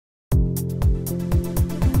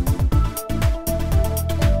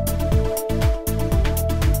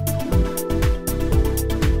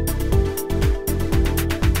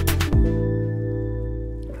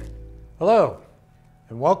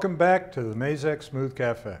welcome back to the Mazak Smooth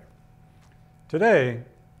Cafe. Today,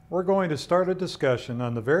 we're going to start a discussion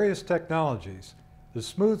on the various technologies the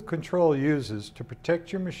Smooth Control uses to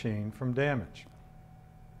protect your machine from damage.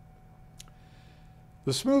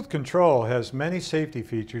 The Smooth Control has many safety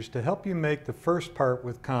features to help you make the first part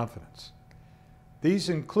with confidence. These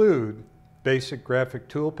include basic graphic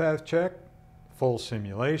toolpath check, full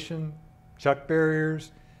simulation, chuck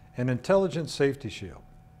barriers, and intelligent safety shield.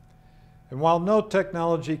 And while no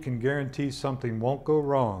technology can guarantee something won't go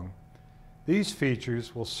wrong, these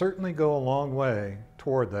features will certainly go a long way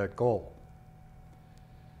toward that goal.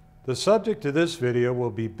 The subject of this video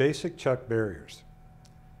will be basic chuck barriers.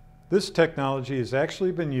 This technology has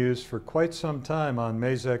actually been used for quite some time on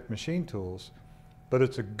Mazak machine tools, but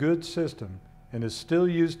it's a good system and is still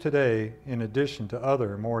used today in addition to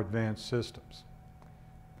other more advanced systems.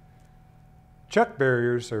 Chuck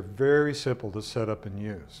barriers are very simple to set up and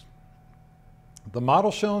use. The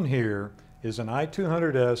model shown here is an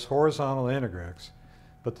i200S horizontal Integrex,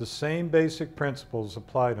 but the same basic principles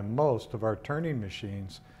apply to most of our turning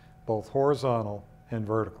machines, both horizontal and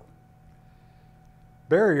vertical.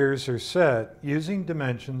 Barriers are set using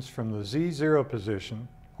dimensions from the Z0 position,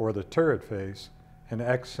 or the turret face, and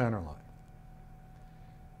X centerline.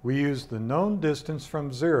 We use the known distance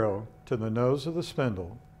from 0 to the nose of the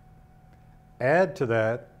spindle. Add to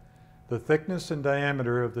that the thickness and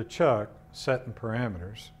diameter of the chuck set in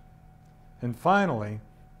parameters. And finally,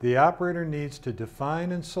 the operator needs to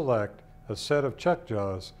define and select a set of chuck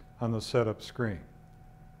jaws on the setup screen.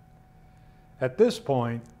 At this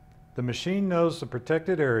point, the machine knows the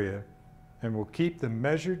protected area and will keep the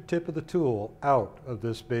measured tip of the tool out of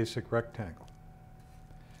this basic rectangle.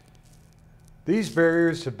 These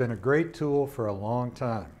barriers have been a great tool for a long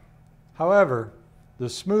time. However, the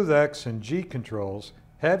Smooth X and G controls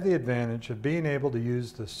have the advantage of being able to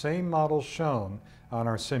use the same models shown on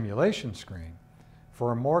our simulation screen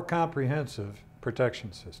for a more comprehensive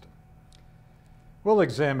protection system. We'll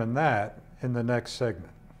examine that in the next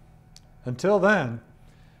segment. Until then,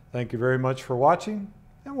 thank you very much for watching,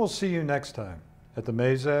 and we'll see you next time at the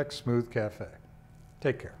Mazak Smooth Cafe.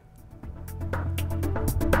 Take care.